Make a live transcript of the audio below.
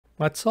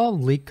Let's solve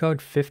Leetcode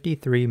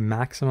 53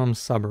 maximum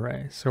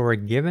subarray. So we're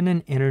given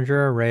an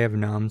integer array of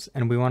nums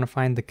and we want to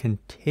find the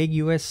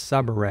contiguous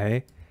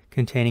subarray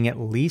containing at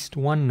least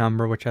one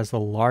number which has the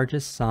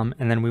largest sum,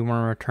 and then we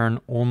want to return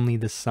only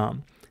the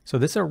sum. So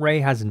this array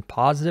has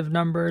positive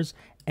numbers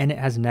and it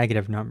has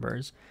negative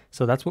numbers.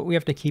 So that's what we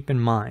have to keep in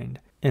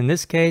mind. In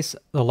this case,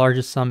 the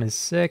largest sum is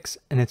 6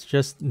 and it's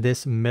just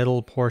this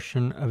middle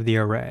portion of the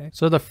array.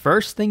 So the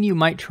first thing you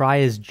might try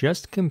is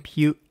just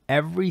compute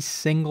every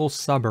single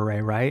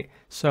subarray, right?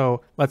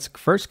 So let's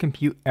first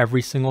compute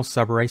every single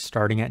subarray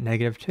starting at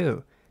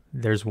 -2.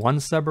 There's one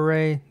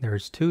subarray,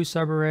 there's two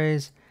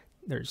subarrays,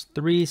 there's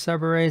three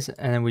subarrays,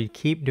 and then we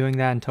keep doing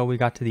that until we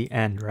got to the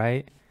end,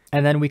 right?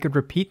 And then we could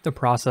repeat the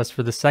process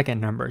for the second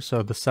number.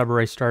 So the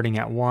subarray starting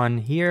at 1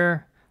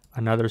 here,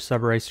 another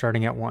subarray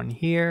starting at 1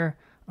 here,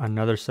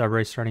 another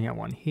subarray starting at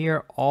 1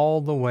 here,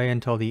 all the way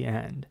until the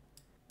end.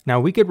 Now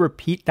we could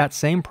repeat that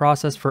same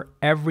process for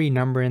every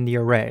number in the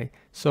array.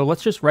 So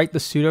let's just write the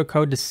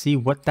pseudocode to see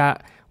what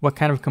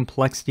kind of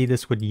complexity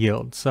this would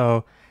yield.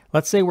 So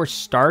let's say we're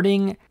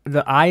starting,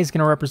 the I is going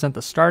to represent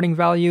the starting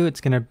value.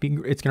 It's going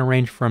to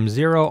range from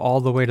 0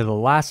 all the way to the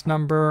last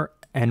number,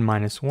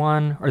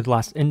 n-1, or the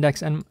last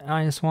index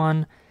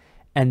n-1.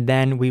 And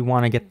then we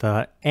want to get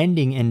the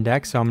ending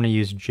index. So I'm going to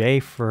use j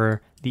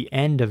for the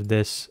end of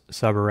this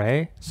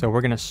subarray. So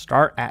we're going to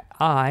start at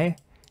I,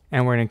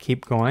 and we're going to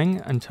keep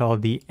going until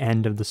the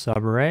end of the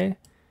subarray,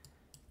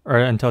 or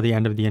until the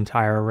end of the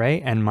entire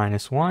array,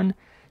 n-1.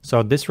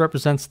 So this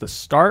represents the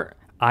start,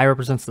 I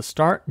represents the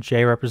start,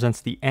 j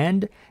represents the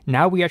end.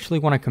 Now we actually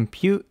want to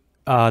compute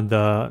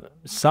the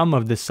sum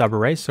of this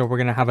subarray, so we're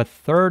going to have a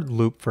third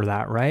loop for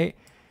that, right?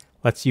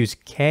 Let's use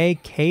k.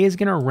 K is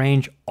going to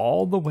range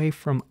all the way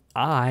from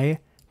I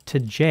to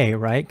j,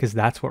 right? Because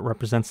that's what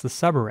represents the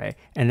subarray.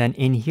 And then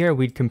in here,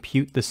 we'd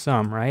compute the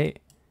sum, right?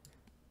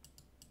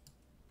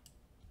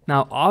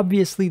 Now,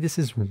 obviously, this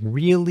is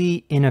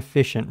really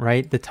inefficient,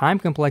 right? The time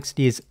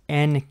complexity is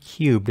n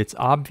cubed. It's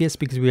obvious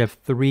because we have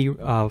three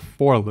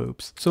for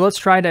loops. So let's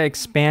try to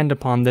expand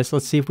upon this.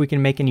 Let's see if we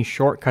can make any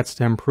shortcuts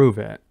to improve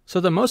it. So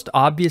the most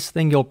obvious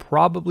thing you'll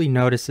probably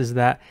notice is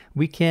that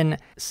we can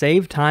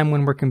save time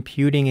when we're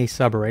computing a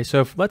subarray. So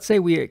if, let's say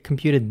we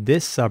computed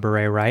this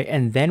subarray, right?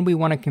 And then we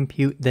want to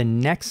compute the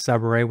next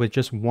subarray with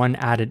just one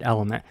added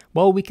element.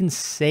 Well, we can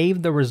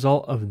save the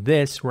result of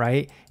this,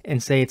 right?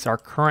 And say it's our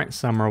current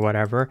sum or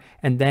whatever.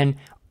 And then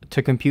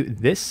to compute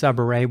this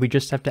subarray, we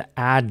just have to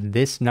add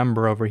this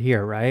number over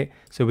here, right?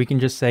 So we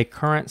can just say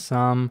current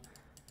sum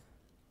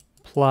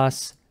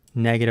plus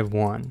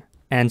 -1.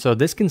 And so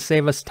this can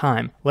save us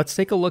time. Let's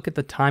take a look at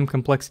the time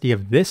complexity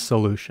of this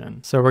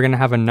solution. So we're going to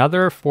have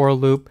another for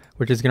loop,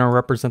 which is going to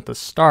represent the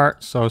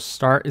start. So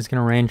start is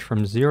going to range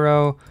from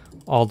 0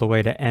 all the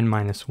way to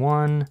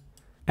n-1.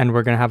 And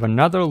we're going to have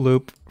another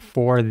loop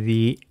for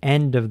the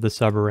end of the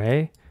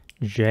subarray.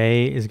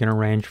 J is going to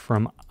range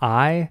from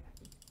I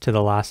to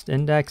the last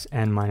index,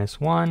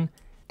 n-1.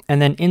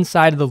 And then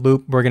inside of the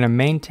loop, we're going to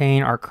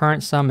maintain our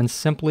current sum and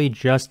simply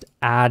just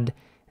add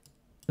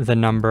the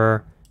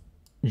number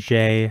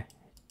j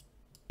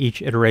each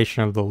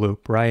iteration of the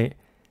loop, right?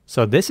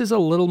 So this is a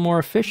little more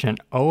efficient,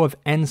 O of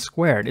n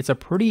squared. It's a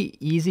pretty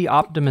easy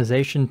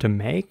optimization to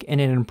make and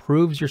it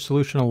improves your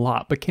solution a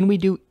lot, but can we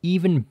do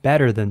even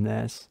better than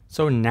this?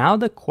 So now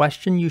the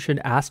question you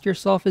should ask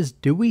yourself is,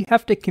 do we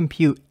have to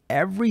compute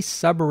every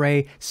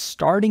subarray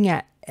starting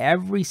at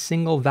every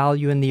single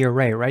value in the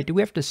array, right? Do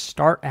we have to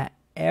start at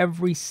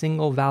every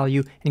single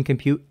value and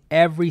compute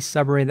every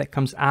subarray that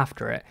comes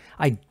after it?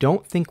 I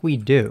don't think we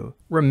do.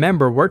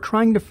 Remember, we're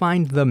trying to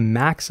find the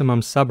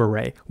maximum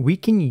subarray. We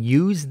can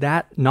use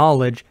that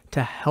knowledge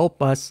to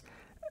help us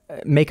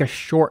make a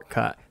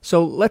shortcut.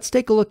 So let's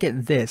take a look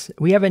at this.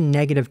 We have a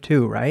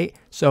 -2, right?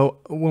 So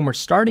when we're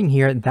starting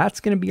here, that's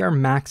going to be our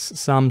max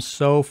sum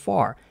so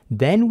far.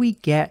 Then we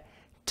get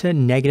to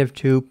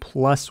 -2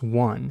 plus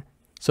 1.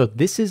 So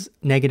this is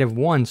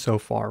 -1 so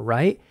far,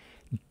 right?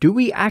 Do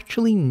we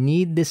actually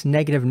need this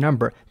negative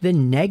number? The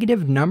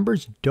negative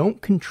numbers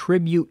don't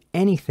contribute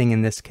anything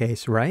in this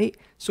case, right?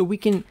 So we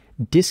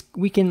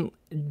can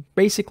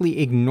basically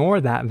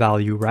ignore that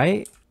value,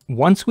 right?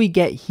 Once we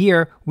get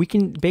here, we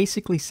can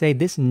basically say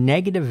this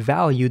negative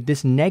value,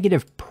 this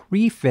negative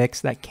prefix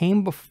that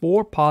came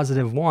before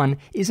 +1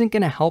 isn't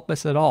going to help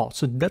us at all.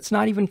 So let's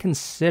not even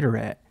consider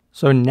it.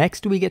 So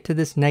next we get to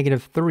this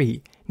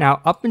 -3.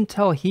 Now up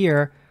until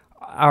here,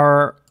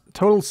 our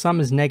total sum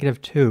is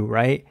 -2,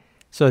 right?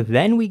 So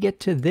then we get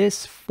to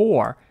this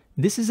 4.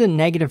 This is a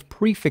negative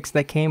prefix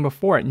that came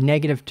before it,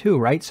 -2,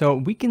 right? So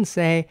we can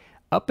say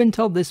up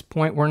until this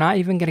point, we're not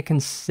even going to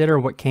consider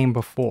what came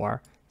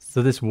before.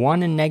 So this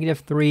 1 and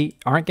 -3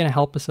 aren't going to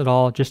help us at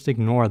all. Just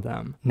ignore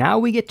them. Now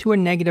we get to a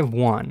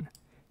 -1.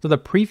 So the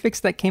prefix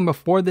that came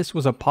before this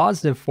was a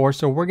 +4.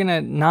 So we're going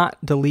to not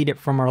delete it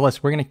from our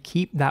list. We're going to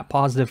keep that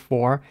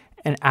 +4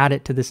 and add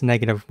it to this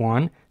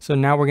 -1. So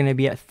now we're going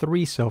to be at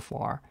 3 so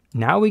far.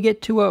 Now we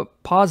get to a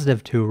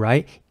positive 2,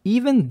 right?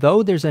 Even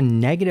though there's a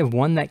negative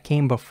 1 that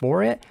came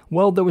before it,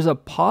 well, there was a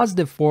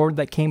positive 4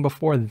 that came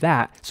before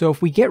that. So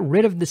if we get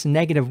rid of this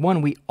negative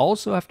 1, we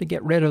also have to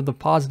get rid of the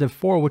positive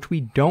 4, which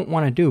we don't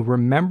want to do.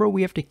 Remember,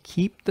 we have to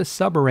keep the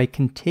subarray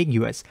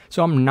contiguous.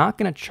 So I'm not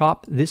going to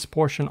chop this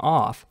portion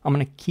off. I'm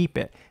going to keep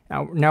it.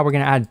 Now we're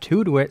going to add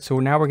 2 to it, so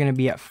now we're going to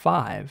be at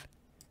 5.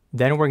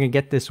 Then we're going to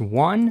get this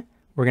 1.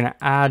 We're going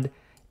to add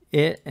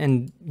it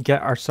and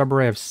get our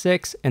subarray of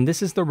 6, and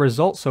this is the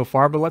result so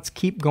far, but let's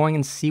keep going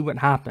and see what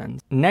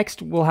happens.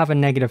 Next we'll have a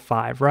negative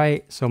 5,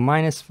 right? So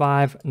minus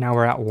 5, now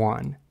we're at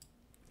 1.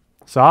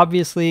 So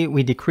obviously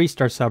we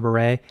decreased our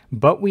subarray,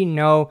 but we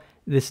know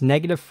this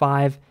negative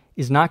 5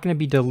 is not going to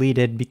be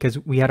deleted because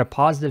we had a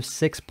positive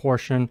 6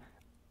 portion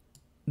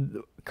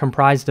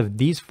comprised of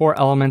these 4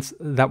 elements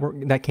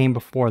that came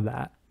before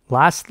that.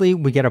 Lastly,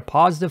 we get a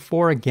positive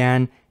 4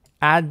 again,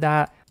 add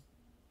that,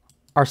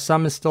 our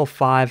sum is still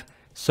 5.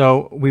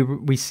 So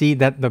we see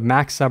that the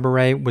max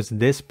subarray was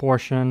this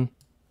portion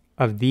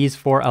of these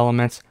 4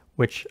 elements,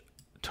 which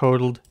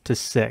totaled to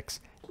 6.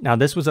 Now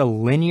this was a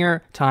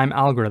linear time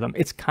algorithm.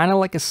 It's kind of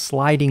like a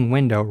sliding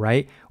window,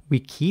 right? We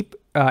keep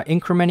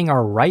incrementing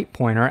our right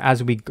pointer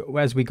as we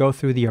go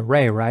through the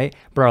array, right?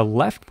 But our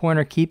left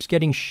pointer keeps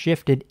getting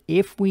shifted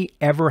if we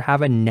ever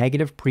have a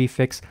negative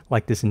prefix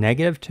like this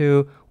negative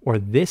 2 or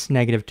this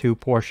negative 2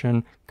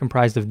 portion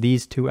comprised of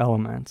these 2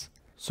 elements.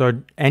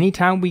 So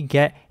anytime we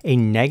get a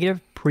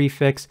negative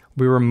prefix,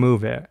 we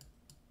remove it.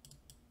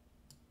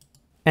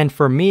 And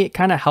for me, it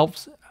kind of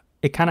helps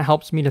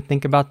me to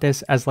think about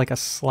this as like a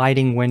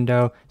sliding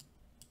window.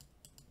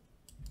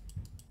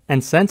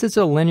 And since it's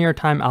a linear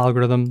time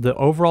algorithm, the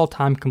overall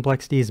time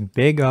complexity is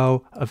big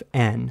O of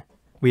n.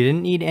 We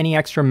didn't need any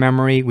extra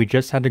memory. We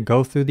just had to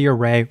go through the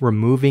array,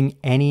 removing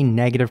any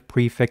negative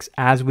prefix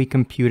as we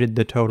computed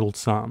the total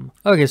sum.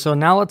 Okay, so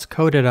now let's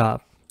code it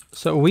up.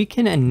 So we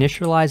can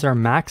initialize our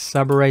max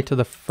subarray to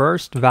the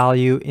first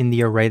value in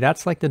the array.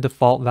 That's like the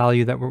default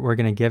value that we're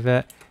going to give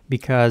it,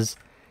 because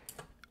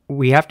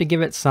we have to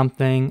give it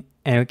something,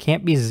 and it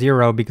can't be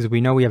 0 because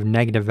we know we have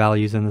negative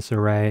values in this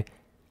array.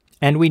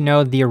 And we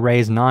know the array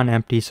is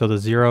non-empty, so the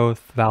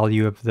 0th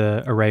value of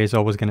the array is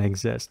always going to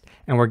exist.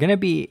 And we're going to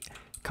be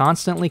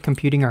constantly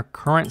computing our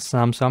current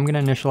sum, so I'm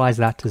going to initialize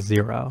that to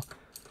 0.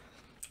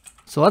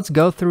 So let's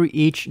go through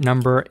each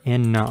number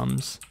in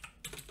nums.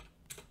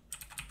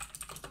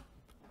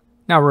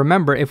 Now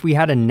remember, if we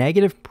had a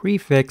negative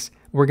prefix,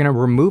 we're going to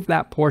remove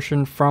that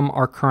portion from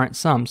our current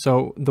sum.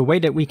 So the way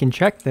that we can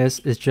check this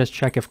is just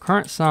check if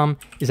current sum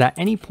is at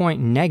any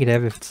point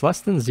negative. If it's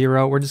less than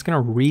 0, we're just going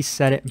to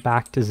reset it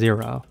back to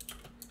 0.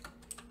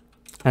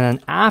 And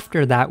then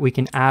after that, we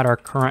can add our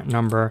current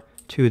number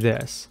to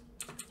this.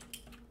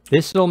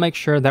 This will make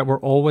sure that we're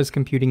always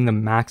computing the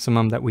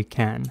maximum that we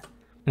can.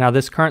 Now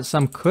this current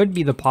sum could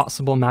be the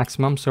possible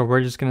maximum, so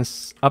we're just going to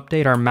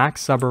update our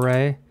max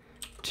subarray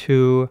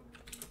to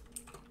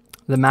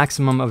the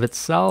maximum of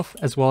itself,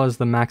 as well as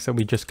the max that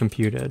we just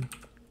computed.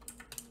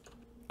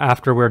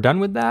 After we're done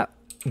with that,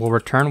 we'll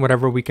return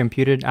whatever we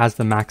computed as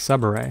the max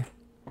subarray.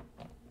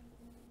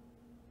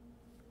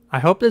 I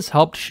hope this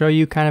helped show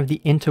you kind of the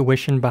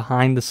intuition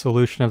behind the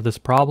solution of this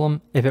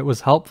problem. If it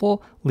was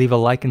helpful, leave a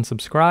like and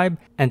subscribe,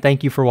 and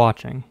thank you for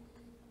watching.